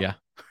as we go. Yeah.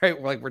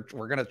 Right. We're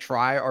going to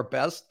try our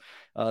best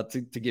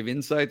to give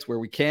insights where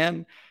we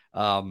can.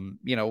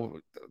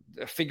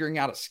 Figuring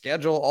out a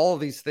schedule, all of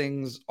these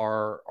things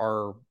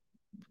are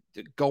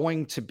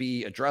going to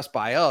be addressed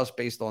by us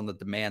based on the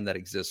demand that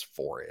exists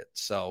for it.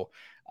 So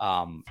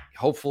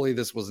hopefully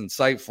this was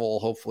insightful.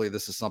 Hopefully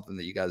this is something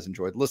that you guys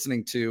enjoyed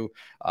listening to.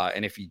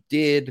 And if you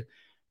did,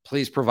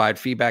 please provide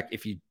feedback.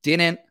 If you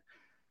didn't,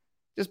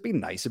 just be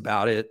nice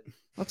about it.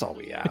 That's all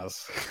we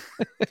ask.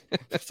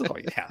 That's all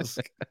we ask.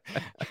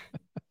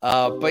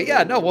 But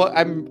yeah, no, well,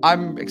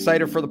 I'm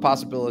excited for the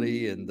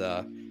possibility, and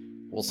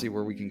we'll see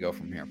where we can go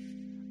from here.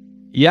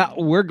 Yeah,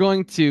 we're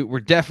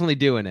definitely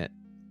doing it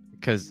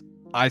because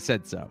I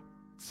said so.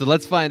 So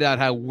let's find out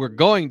how we're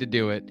going to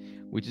do it,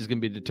 which is going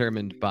to be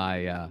determined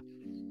by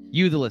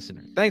you, the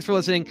listener. Thanks for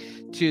listening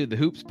to the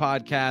Hoops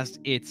Podcast.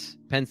 It's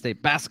Penn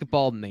State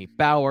basketball, Nate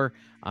Bauer.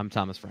 I'm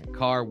Thomas Frank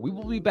Carr. We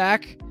will be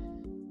back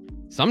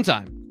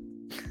sometime.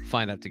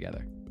 Find out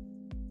together.